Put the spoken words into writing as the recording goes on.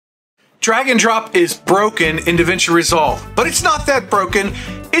Drag and drop is broken in Davinci Resolve, but it's not that broken.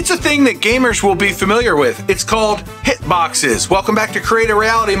 It's a thing that gamers will be familiar with. It's called hitboxes. Welcome back to Creative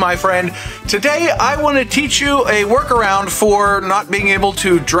Reality, my friend. Today, I want to teach you a workaround for not being able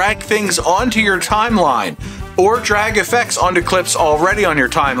to drag things onto your timeline or drag effects onto clips already on your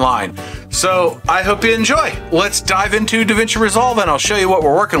timeline. So I hope you enjoy. Let's dive into Davinci Resolve and I'll show you what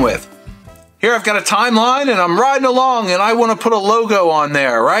we're working with. Here I've got a timeline and I'm riding along and I want to put a logo on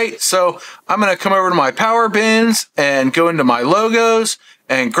there, right? So I'm going to come over to my power bins and go into my logos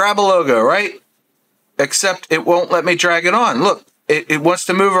and grab a logo, right? Except it won't let me drag it on. Look, it wants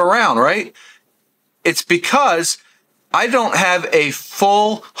to move around, right? It's because I don't have a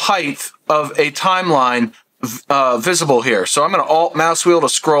full height of a timeline visible here. So I'm going to Alt mouse wheel to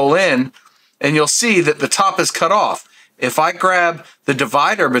scroll in and you'll see that the top is cut off. If I grab the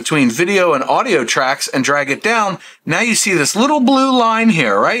divider between video and audio tracks and drag it down, now you see this little blue line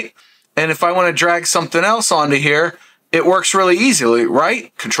here, right? And if I want to drag something else onto here, it works really easily,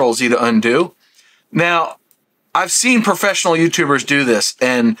 right? Control Z to undo. Now, I've seen professional YouTubers do this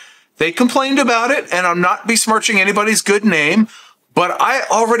and they complained about it, and I'm not besmirching anybody's good name, but I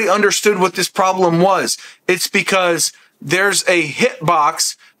already understood what this problem was. It's because there's a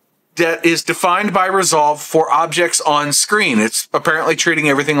hitbox that is defined by Resolve for objects on screen. It's apparently treating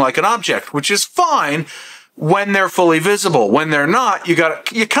everything like an object, which is fine when they're fully visible. When they're not, you kind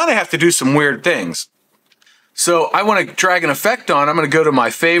of have to do some weird things. So I want to drag an effect on. I'm going to go to my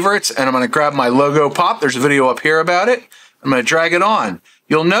favorites and I'm going to grab my logo pop. There's a video up here about it. I'm going to drag it on.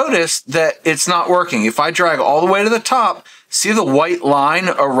 You'll notice that it's not working. If I drag all the way to the top, see the white line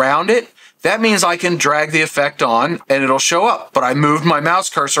around it? That means I can drag the effect on and it'll show up. But I moved my mouse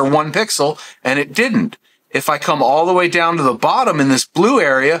cursor 1 pixel and it didn't. If I come all the way down to the bottom in this blue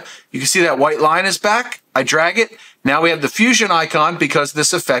area, you can see that white line is back. I drag it. Now we have the fusion icon because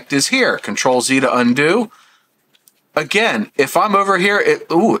this effect is here. Control Z to undo. Again, if I'm over here,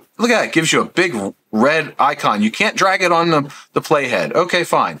 ooh, look at that. It gives you a big red icon. You can't drag it on the playhead. Okay,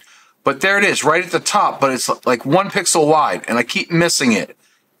 fine. But there it is right at the top, but it's like 1 pixel wide and I keep missing it.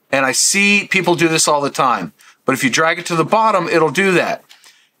 And I see people do this all the time. But if you drag it to the bottom, it'll do that.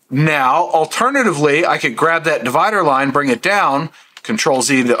 Now, alternatively, I could grab that divider line, bring it down, Control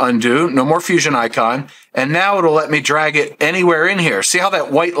Z to undo, no more fusion icon, and now it'll let me drag it anywhere in here. See how that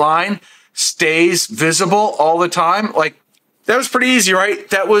white line stays visible all the time? Like, that was pretty easy, right?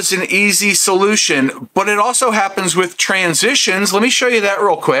 That was an easy solution, but it also happens with transitions. Let me show you that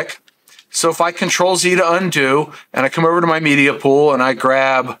real quick. So if I Control Z to undo and I come over to my media pool and I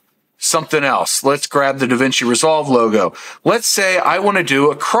grab something else, let's grab the Davinci Resolve logo. Let's say I want to do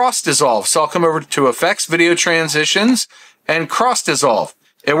a cross dissolve. So I'll come over to Effects, Video Transitions, and cross dissolve.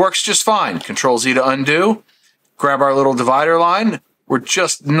 It works just fine. Control Z to undo, grab our little divider line. We're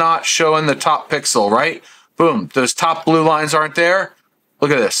just not showing the top pixel, right? Boom, those top blue lines aren't there.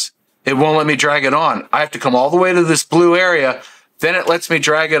 Look at this. It won't let me drag it on. I have to come all the way to this blue area, then it lets me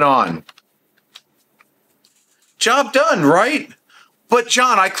drag it on. Job done, right? But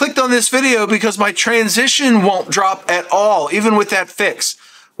John, I clicked on this video because my transition won't drop at all, even with that fix.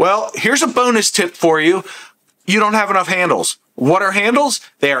 Well, here's a bonus tip for you. You don't have enough handles. What are handles?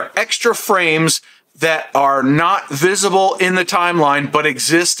 They are extra frames that are not visible in the timeline, but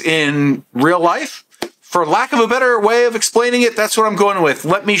exist in real life. For lack of a better way of explaining it, that's what I'm going with.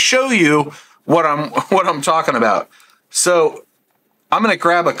 Let me show you what I'm talking about. So I'm going to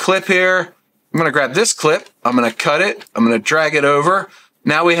grab a clip here. I'm going to grab this clip. I'm going to cut it. I'm going to drag it over.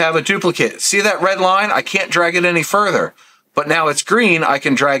 Now we have a duplicate. See that red line? I can't drag it any further. But now it's green. I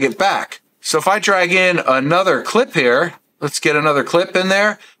can drag it back. So if I drag in another clip here, let's get another clip in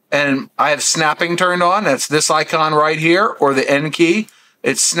there. And I have snapping turned on. That's this icon right here, or the N key.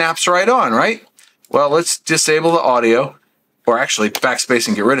 It snaps right on, right? Well, let's disable the audio, or actually backspace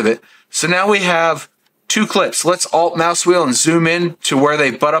and get rid of it. So now we have 2 clips. Let's Alt mouse wheel and zoom in to where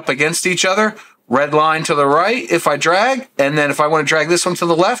they butt up against each other. Red line to the right if I drag, and then if I want to drag this one to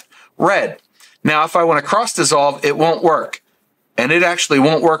the left, red. Now if I want to cross dissolve, it won't work. And it actually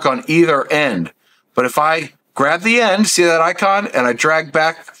won't work on either end. But if I grab the end, see that icon, and I drag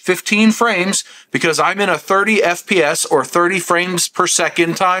back 15 frames, because I'm in a 30 FPS or 30 frames per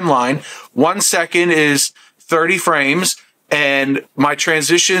second timeline. 1 second is 30 frames. And my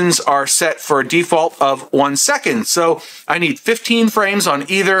transitions are set for a default of 1 second. So I need 15 frames on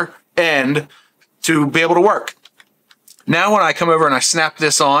either end to be able to work. Now when I come over and I snap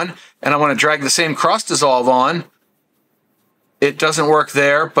this on and I want to drag the same cross dissolve on, it doesn't work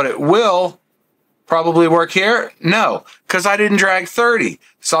there, but it will probably work here. No, because I didn't drag 30.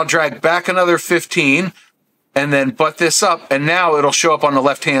 So I'll drag back another 15, and then butt this up, and now it'll show up on the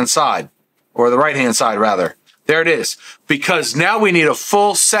left-hand side, or the right-hand side rather. There it is. Because now we need a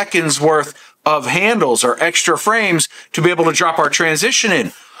full second's worth of handles or extra frames to be able to drop our transition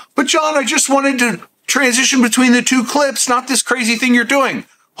in. But John, I just wanted to transition between the two clips, not this crazy thing you're doing.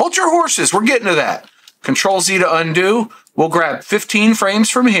 Hold your horses, we're getting to that. Control Z to undo. We'll grab 15 frames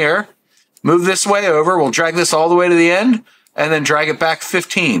from here, move this way over, we'll drag this all the way to the end, and then drag it back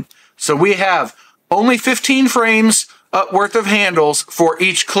 15. So we have only 15 frames worth of handles for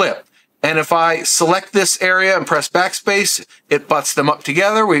each clip. And if I select this area and press backspace, it butts them up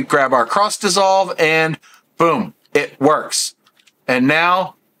together. We grab our cross dissolve and boom, it works. And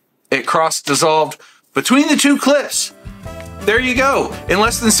now it cross dissolved between the two clips. There you go. In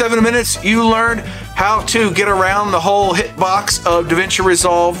less than 7 minutes, you learned how to get around the whole hitbox of Davinci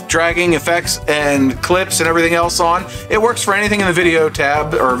Resolve, dragging effects and clips and everything else on. It works for anything in the video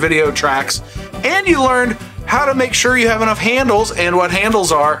tab or video tracks. And you learned how to make sure you have enough handles and what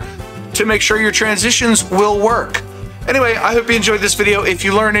handles are to make sure your transitions will work. Anyway, I hope you enjoyed this video. If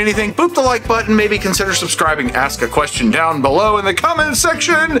you learned anything, boop the like button, maybe consider subscribing, ask a question down below in the comment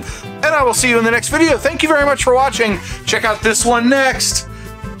section, and I will see you in the next video. Thank you very much for watching. Check out this one next.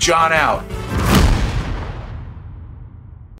 John out.